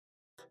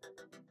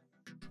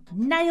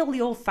Nail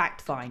your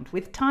fact find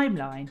with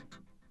Timeline.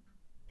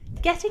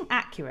 Getting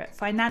accurate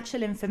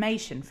financial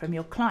information from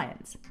your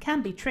clients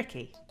can be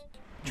tricky.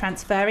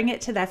 Transferring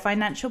it to their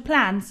financial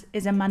plans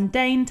is a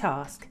mundane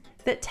task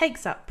that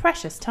takes up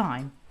precious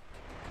time.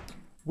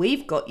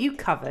 We've got you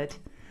covered.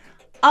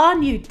 Our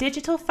new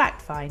Digital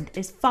Factfind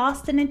is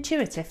fast and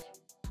intuitive.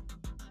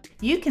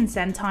 You can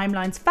send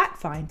Timeline's fact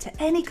find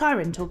to any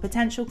current or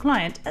potential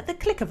client at the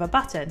click of a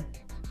button.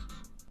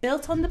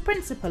 Built on the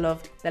principle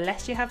of the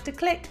less you have to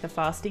click, the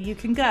faster you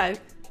can go,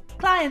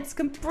 clients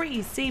can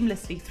breeze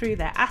seamlessly through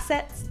their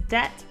assets,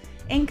 debt,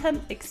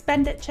 income,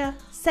 expenditure,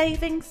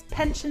 savings,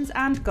 pensions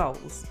and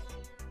goals.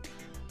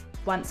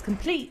 Once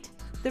complete,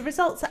 the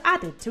results are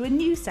added to a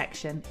new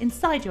section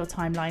inside your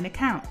Timeline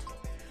account,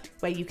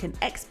 where you can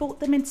export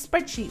them in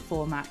spreadsheet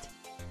format.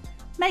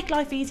 Make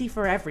life easy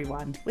for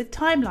everyone with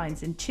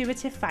Timeline's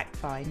intuitive fact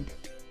find.